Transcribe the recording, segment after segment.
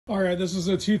All right, this is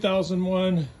a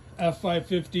 2001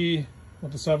 F550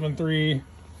 with a 7.3,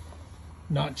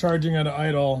 not charging at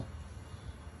idle.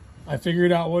 I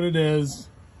figured out what it is,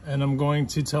 and I'm going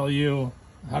to tell you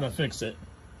how to fix it.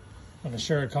 I'm going to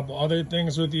share a couple other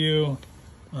things with you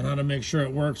on how to make sure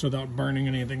it works without burning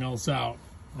anything else out.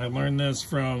 I learned this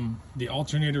from the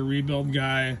alternator rebuild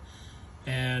guy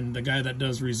and the guy that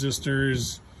does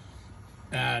resistors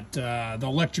at the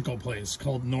electrical place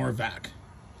called Norvac.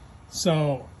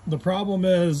 So the problem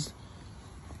is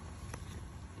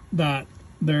that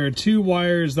there are two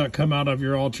wires that come out of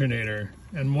your alternator,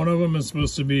 and one of them is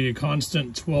supposed to be a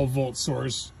constant 12-volt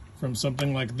source from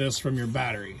something like this from your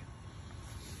battery.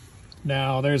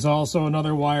 Now there's also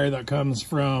another wire that comes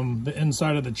from the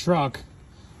inside of the truck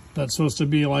that's supposed to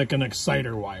be like an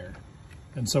exciter wire.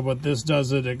 And so what this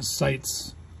does, it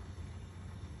excites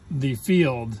the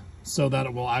field so that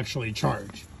it will actually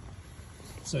charge.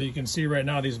 So you can see right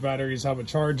now these batteries have a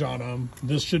charge on them.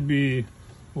 This should be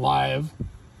live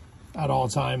at all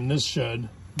time, this should,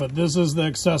 but this is the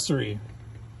accessory.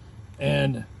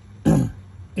 And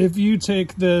if you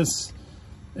take this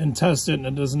and test it and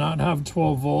it does not have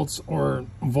 12 volts or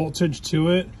voltage to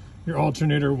it, your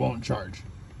alternator won't charge.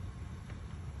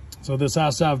 So this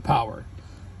has to have power.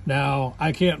 Now,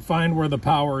 I can't find where the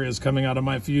power is coming out of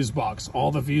my fuse box.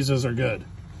 All the fuses are good.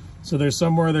 So there's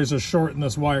a short in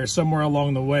this wire somewhere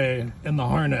along the way in the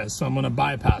harness, so I'm going to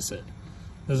bypass it.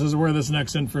 This is where this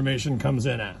next information comes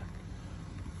in at.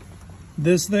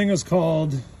 This thing is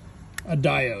called a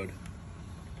diode.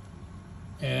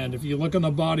 And if you look on the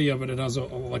body of it, it has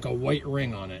like a white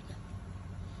ring on it.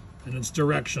 And it's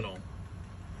directional.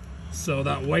 So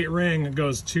that white ring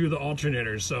goes to the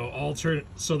alternator. So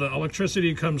the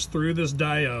electricity comes through this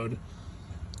diode,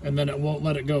 and then it won't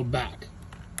let it go back.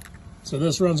 So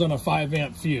this runs on a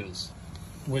 5-amp fuse,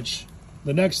 which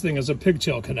the next thing is a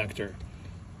pigtail connector.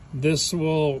 This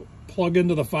will plug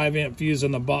into the 5-amp fuse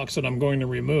in the box that I'm going to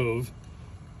remove,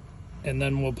 and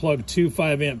then we'll plug two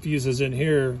 5-amp fuses in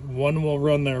here. One will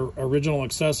run the original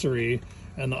accessory,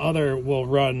 and the other will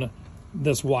run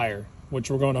this wire, which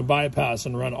we're going to bypass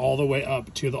and run all the way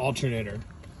up to the alternator.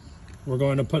 We're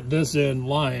going to put this in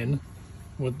line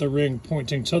with the ring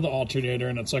pointing to the alternator,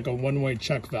 and it's like a one-way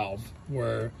check valve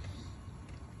where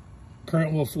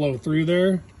current will flow through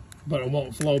there, but it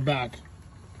won't flow back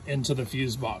into the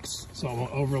fuse box, so it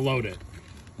won't overload it.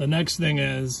 The next thing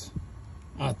is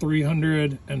a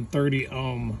 330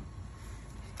 ohm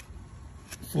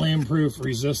flame-proof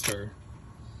resistor.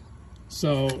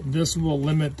 So this will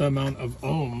limit the amount of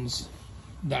ohms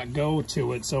that go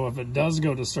to it, so if it does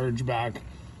go to surge back,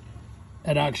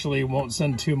 it actually won't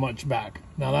send too much back.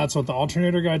 Now that's what the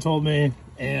alternator guy told me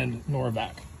and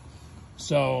Norvac.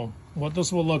 So what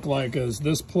this will look like is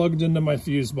this plugged into my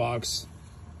fuse box,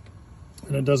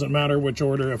 and it doesn't matter which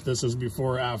order, if this is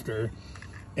before or after,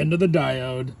 into the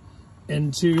diode,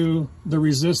 into the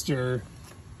resistor,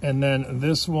 and then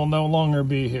this will no longer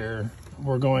be here.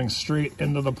 We're going straight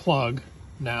into the plug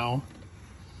now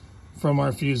from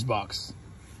our fuse box.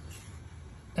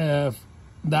 If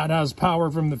that has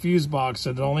power from the fuse box,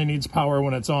 it only needs power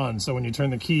when it's on. So when you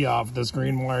turn the key off, this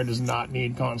green wire does not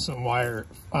need constant wire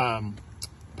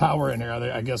power in here.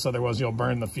 I guess otherwise you'll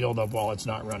burn the field up while it's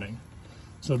not running.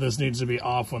 So this needs to be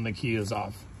off when the key is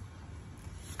off.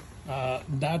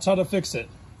 That's how to fix it.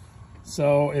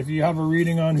 So if you have a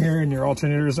reading on here and your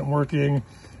alternator isn't working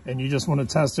and you just want to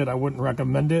test it, I wouldn't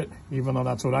recommend it, even though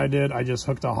that's what I did. I just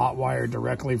hooked a hot wire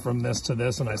directly from this to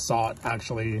this, and I saw it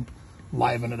actually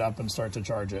liven it up and start to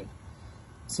charge it.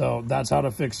 So that's how to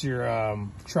fix your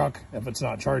truck if it's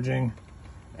not charging,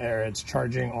 or it's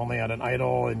charging only at an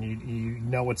idle, and you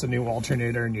know it's a new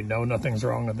alternator and you know nothing's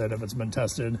wrong with it if it's been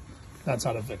tested. That's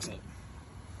how to fix it.